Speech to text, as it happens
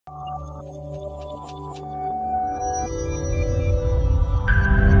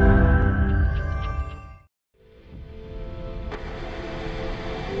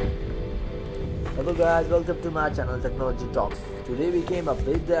guys, welcome to my channel Technology Talks. Today we came up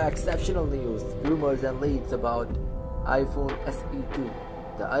with the exceptional news, rumors and leaks about iPhone SE2.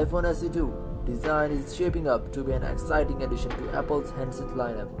 The iPhone SE2 design is shaping up to be an exciting addition to Apple's handset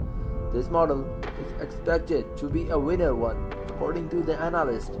lineup. This model is expected to be a winner one, according to the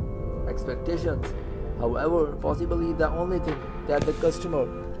analyst expectations. However, possibly the only thing that the customer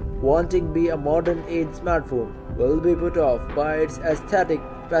wanting be a modern age smartphone will be put off by its aesthetic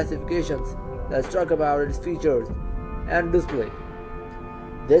specifications. Let's talk about its features and display.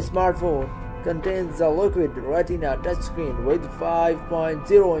 This smartphone contains a liquid retina touchscreen with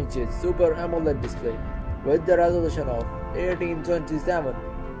 5.0 inches Super AMOLED display with the resolution of 1827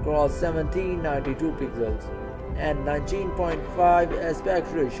 x 1792 pixels and 19.5 aspect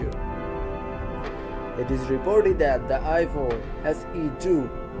ratio. It is reported that the iPhone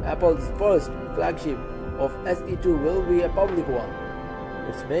SE2, Apple's first flagship of SE2, will be a public one.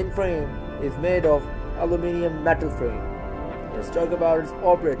 Its main frame is made of aluminum metal frame. Let's talk about its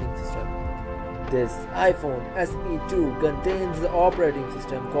operating system. This iPhone SE2 contains the operating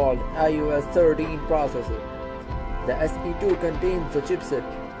system called iOS 13 processor. The SE2 contains the chipset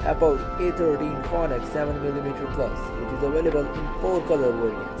Apple A13 Phonics 7mm Plus. It is available in 4 color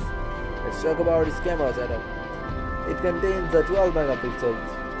variants. Let's talk about its camera setup. It contains a 12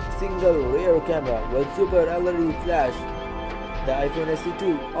 megapixel single rear camera with super LED flash. The iPhone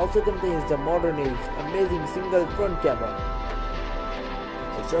SE2 also contains the modern age amazing single front camera.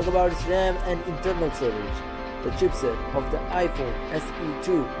 Let's talk about its RAM and internal storage. The chipset of the iPhone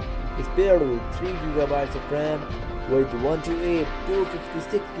SE2 is paired with 3 GB of RAM with 128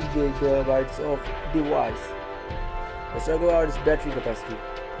 256 GB of device. Let's talk about its battery capacity.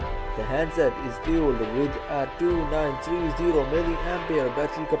 The handset is fueled with a 2930 mAh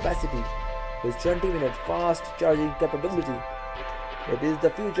battery capacity with 20-minute fast charging capability. It is the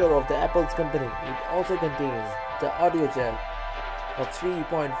future of the Apple's company. It also contains the audio jack of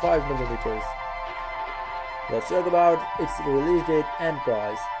 3.5mm. Let's talk about its release date and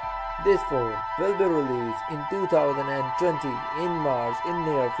price. This phone will be released in 2020 in March in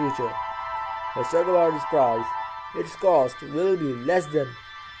near future. Let's talk about its price. Its cost will be less than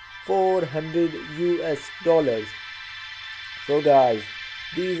 $400 US. So guys,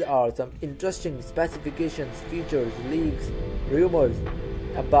 these are some interesting specifications, features, leaks, rumors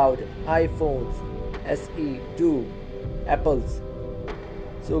about iPhones SE2 Apple's.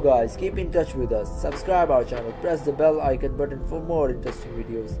 So guys, keep in touch with us, subscribe our channel, press the bell icon button for more interesting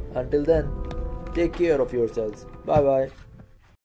videos. Until then, take care of yourselves. Bye bye.